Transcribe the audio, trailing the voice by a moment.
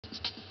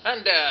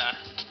And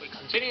we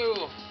continue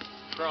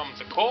from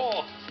the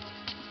core,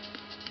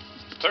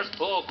 first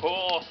floor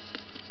core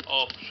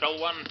of Shell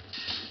 1,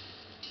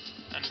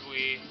 and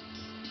we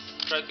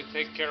try to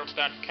take care of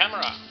that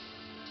camera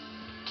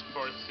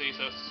before it sees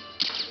us.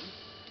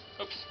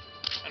 Oops,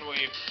 and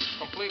we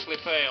completely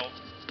fail.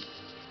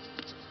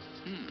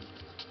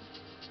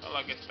 Well,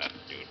 I guess that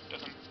dude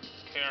doesn't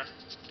care.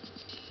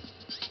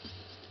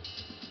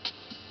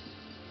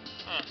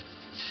 Huh.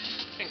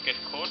 Didn't get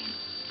caught.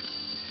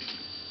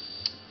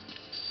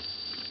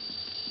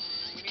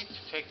 We need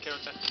to take care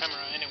of that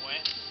camera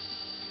anyway.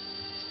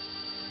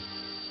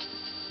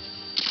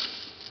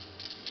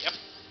 Yep.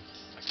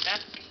 Like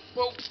that.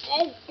 Whoa,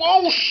 whoa,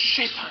 whoa,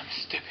 shit, I'm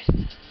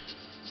stupid.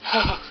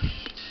 I'm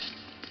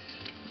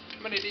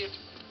an idiot.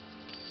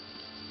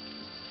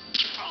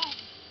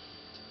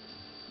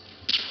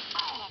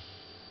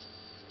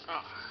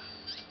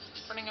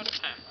 Running out of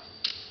ammo.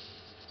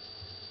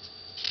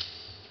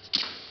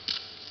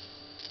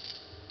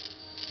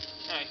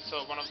 I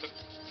saw one of the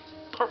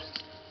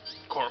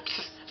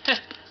corpses.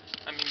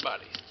 I mean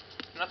bodies.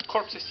 Not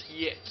corpses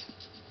yet.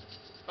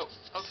 Oh,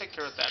 I'll take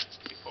care of that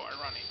before I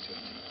run into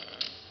it.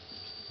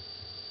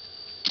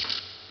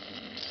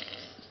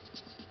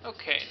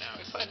 Okay, now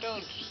if I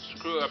don't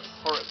screw up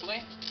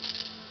horribly,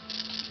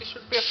 this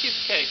should be a piece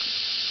of cake.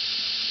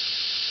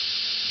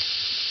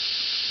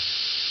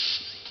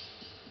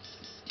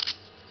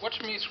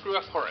 Watch me screw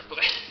up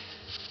horribly.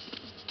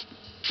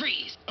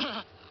 Freeze!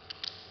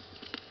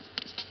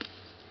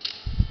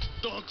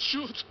 Don't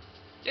shoot!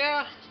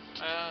 Yeah,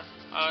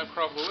 I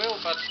probably will,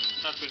 but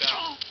not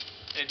without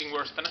anything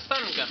worse than a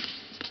stun gun.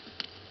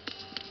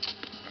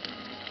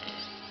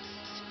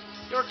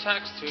 Your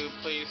attacks too,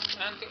 please.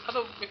 And the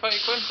other, if I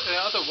went the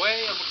other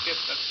way, I would get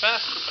that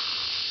faster,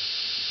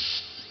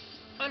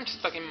 but I'm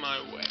stuck in my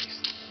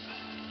ways.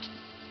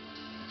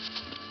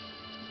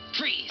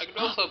 Freeze! I could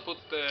also put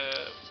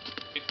the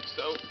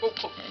so. Oh,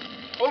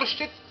 holy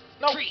shit!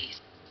 No! Freeze!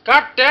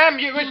 God damn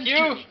you with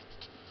you!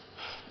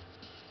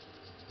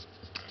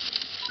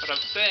 But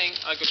I'm saying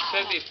I could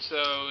set it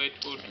so it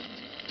would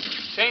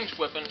change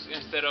weapons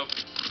instead of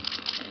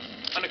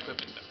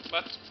unequipping them,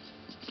 but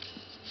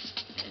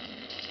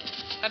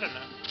I don't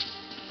know.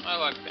 I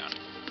like the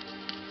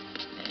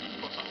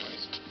unequipping for some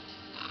reason.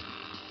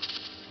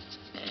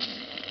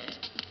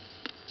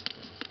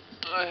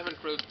 I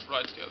haven't really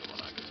tried the other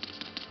one, I guess.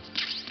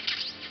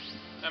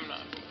 I'm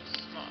not.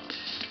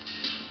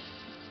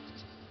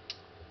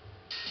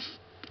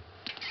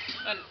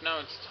 And now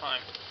it's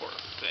time for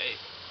a save.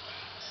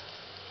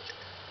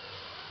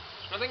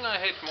 There's nothing I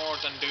hate more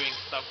than doing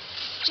stuff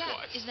Jack,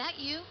 twice. is that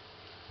you?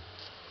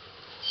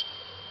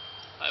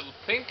 I would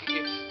think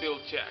it's still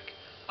Jack.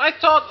 I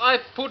thought I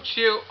put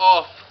you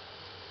off.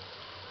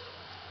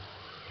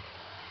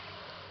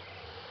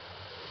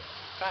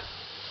 God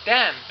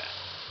damn that.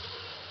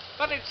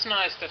 But it's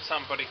nice that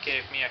somebody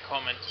gave me a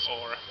comment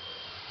or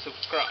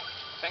subscribe.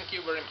 Thank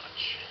you very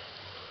much.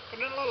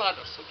 Got a lot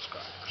of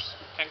subscribers.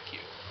 Thank you.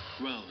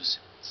 Rose.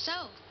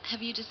 So,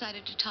 have you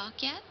decided to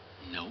talk yet?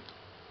 Nope.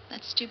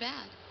 That's too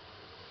bad.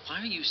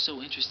 Why are you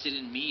so interested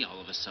in me all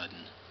of a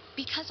sudden?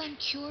 Because I'm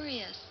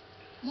curious.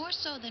 More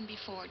so than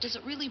before. Does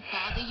it really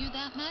bother you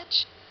that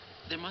much?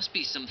 There must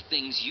be some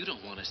things you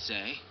don't want to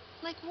say.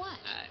 Like what?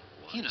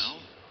 You know,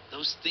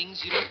 those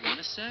things you don't want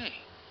to say.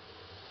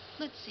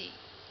 Let's see.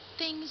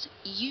 Things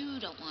you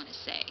don't want to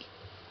say.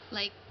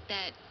 Like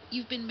that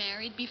you've been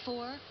married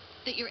before?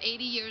 That you're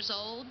 80 years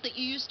old? That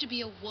you used to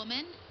be a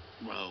woman?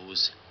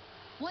 Rose.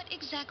 What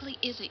exactly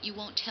is it you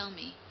won't tell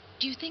me?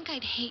 Do you think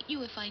I'd hate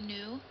you if I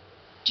knew?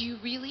 Do you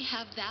really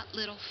have that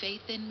little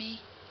faith in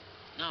me?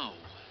 No,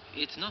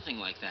 it's nothing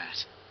like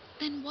that.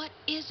 Then what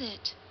is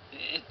it?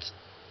 It's...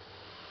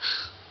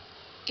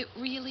 It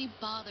really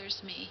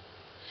bothers me.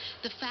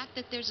 The fact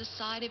that there's a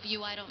side of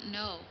you I don't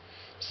know.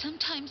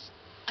 Sometimes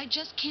I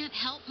just can't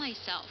help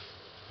myself.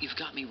 You've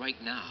got me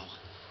right now.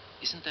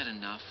 Isn't that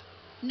enough?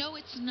 No,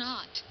 it's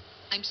not.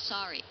 I'm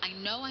sorry. I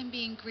know I'm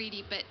being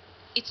greedy, but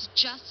it's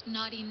just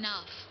not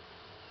enough.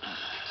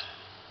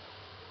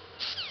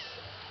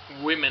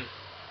 Women.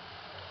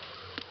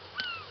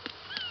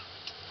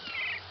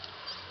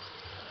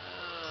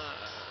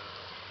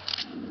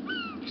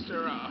 Is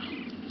there a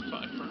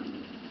cipher?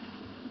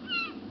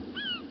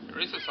 There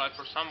is a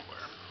cipher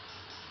somewhere.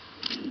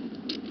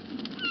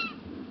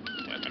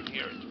 Yeah, I can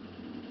hear it.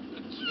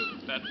 Let's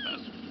shoot that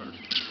bastard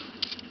first.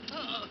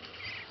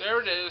 There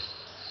it is.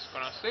 It's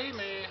gonna see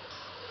me.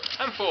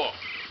 I'm full.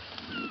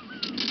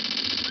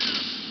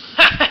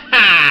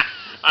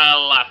 I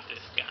love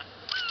this gun.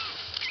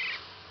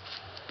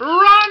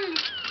 Run!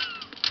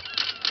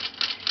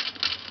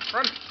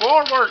 Run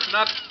forward,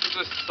 not to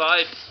the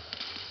sides.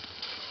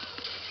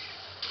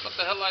 What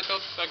the hell, I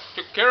thought I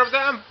took care of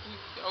them?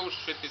 Oh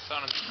shit, it's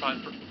on a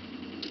sniper.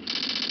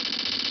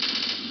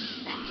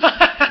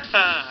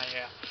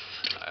 Yeah,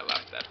 I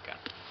love that gun.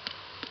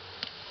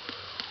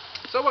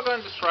 So we're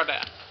going to strut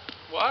up.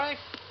 Why?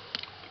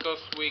 Because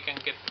we can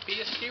get the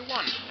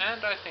PSG-1,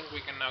 and I think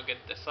we can now get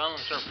the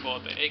silencer for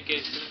the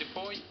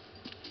AK-74.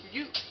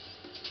 You!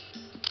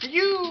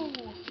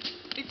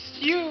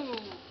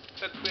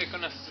 that we're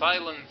gonna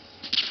silence.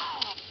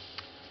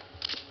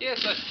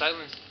 Yes, I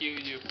silenced you,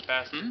 you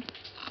bastard.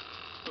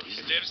 Oh, Is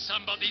shit. there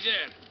somebody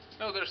there?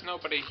 No, there's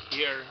nobody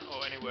here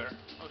or anywhere.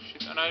 Oh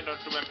shit, and I don't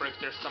remember if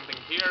there's something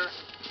here.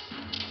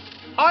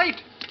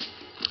 Hide!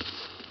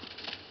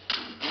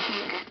 I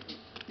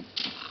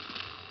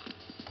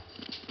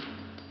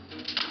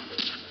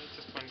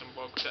just went and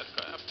woke that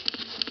guy up.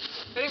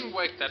 I didn't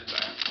wake that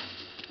guy up.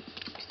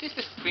 Is this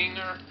the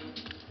stinger?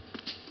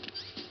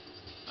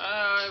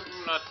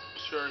 I'm not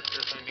sure if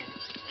there's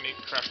any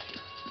traps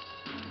here.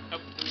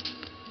 Nope.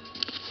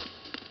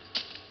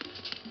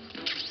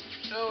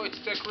 No, it's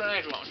the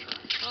grenade launcher.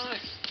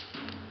 Nice.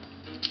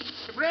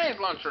 The grenade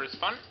launcher is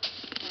fun.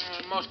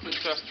 Mostly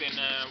just in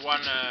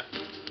one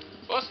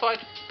boss fight.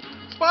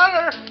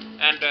 Spoiler!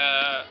 And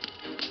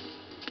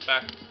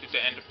back to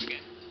the end of the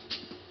game.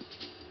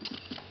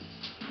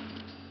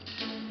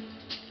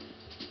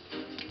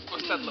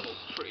 What's that level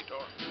 3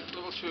 door?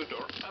 Level 2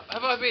 door.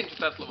 Have I been to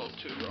that level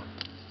 2 door?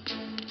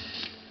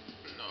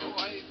 No,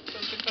 I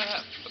don't think I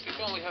have. But it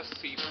only has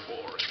C4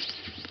 in it.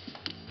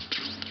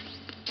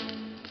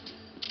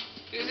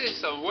 This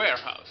is a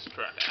warehouse,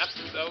 perhaps,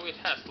 so it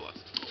has lots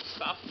of cool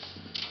stuff.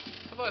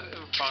 Have I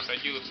ever found a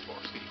use for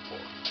C4?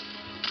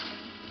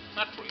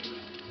 Not really.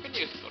 You can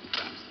use it for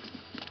traps.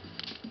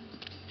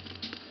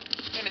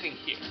 Anything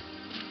here?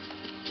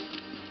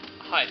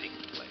 A hiding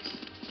place.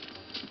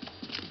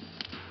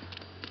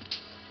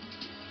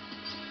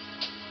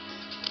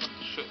 I want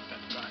to shoot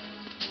that guy.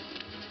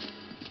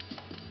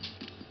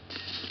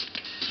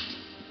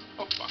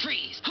 Oh fuck.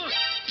 Freeze!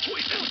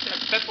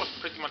 That was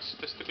pretty much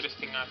the stupidest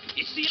thing I've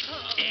seen. It's the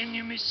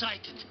enemy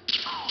sighted.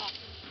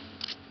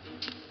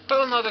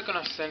 Well, now they're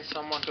gonna send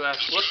someone to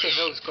ask what the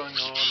hell is going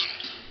on.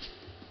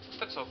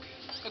 That's okay.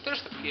 Oh,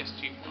 there's the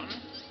PSG one.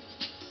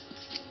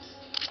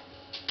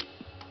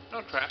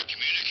 No trap.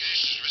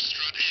 Communications with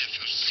strut F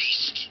have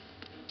ceased.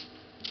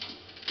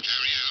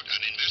 Carry out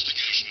an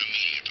investigation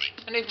immediately.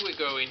 And if we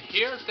go in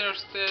here,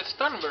 there's the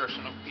stun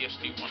version of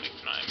PSG1, if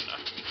I'm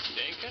not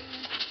mistaken.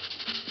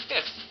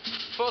 Yes,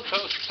 for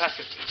those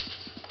pacifists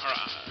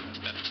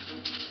that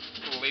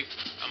live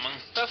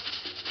amongst us.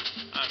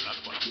 I'm not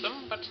one of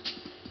them, but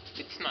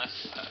it's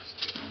nice to have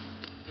still.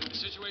 The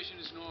situation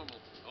is normal.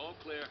 All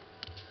clear.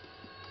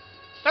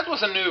 That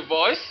was a new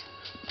voice.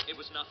 It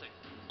was nothing.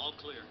 All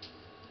clear.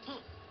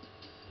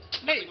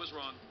 Hey, Nothing was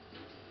wrong.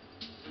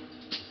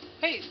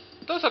 hey,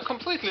 those are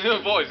completely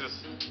new voices.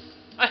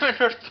 I haven't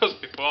heard those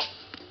before.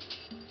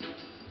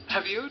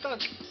 Have you, Doug?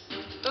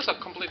 Those are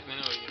completely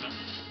new, you know.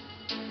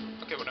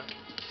 Okay, whatever.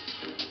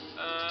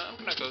 I'm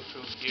gonna go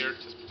through here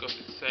just because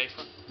it's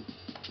safer.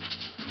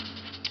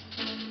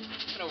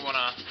 I don't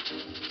wanna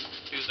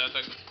do that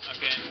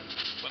again.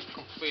 Went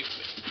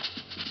completely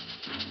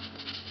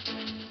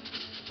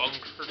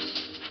bonkers.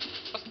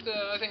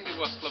 I think it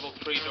was level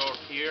 3 door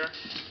here.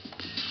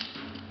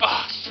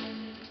 Ah!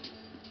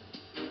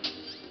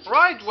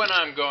 Right when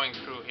I'm going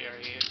through here,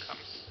 it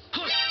comes.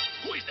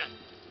 Who is that?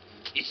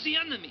 It's the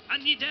enemy. I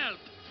need help.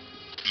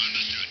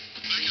 Understood.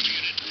 Backup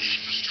unit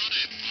heading for strut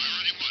F.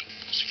 Priority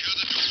 1. Secure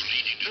the door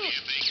leading to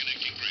nearby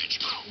connecting bridge.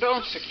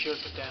 Don't secure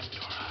the damn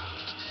door.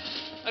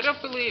 I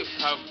don't believe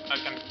how I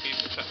can be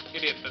such an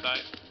idiot that I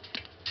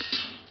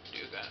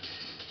do that.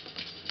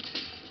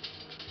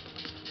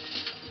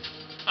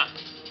 Ah.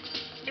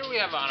 Here we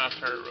have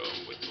another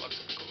room with lots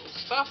of cool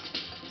stuff.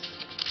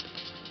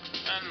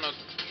 And no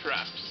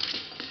traps.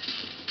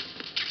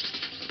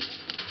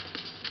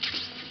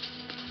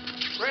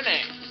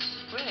 Grenades.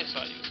 Grenades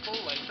are useful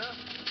later.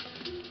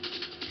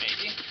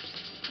 Maybe.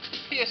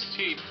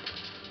 PSG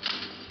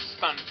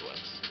stun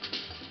bullets.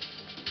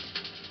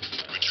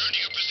 Return to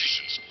your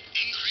positions.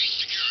 Increase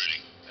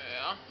security.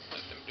 Yeah,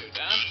 let them do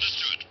that.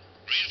 Understood.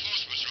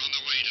 Reinforcements are on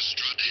the way to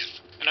strut F.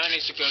 And I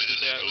need to go to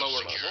the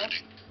lower level.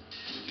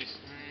 Which is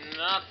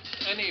not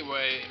any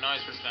way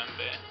nicer than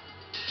the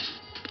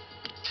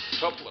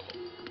top level.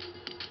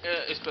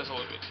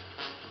 Especially with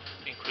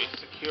increased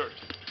security.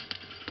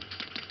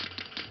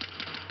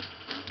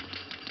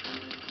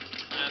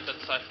 And that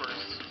cipher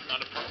is not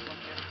a problem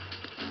here.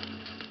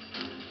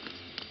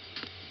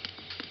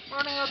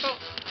 Running out of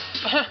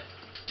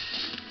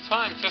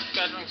time just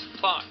gathering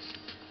supplies.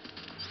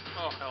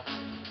 Oh hell.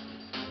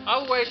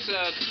 I'll wait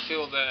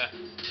till the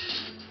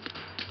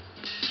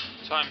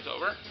time's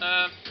over.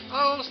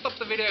 I'll stop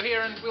the video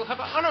here and we'll have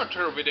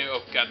another video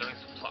of gathering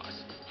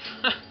supplies.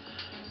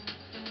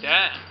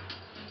 Damn.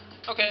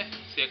 Okay,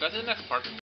 see you guys in the next part.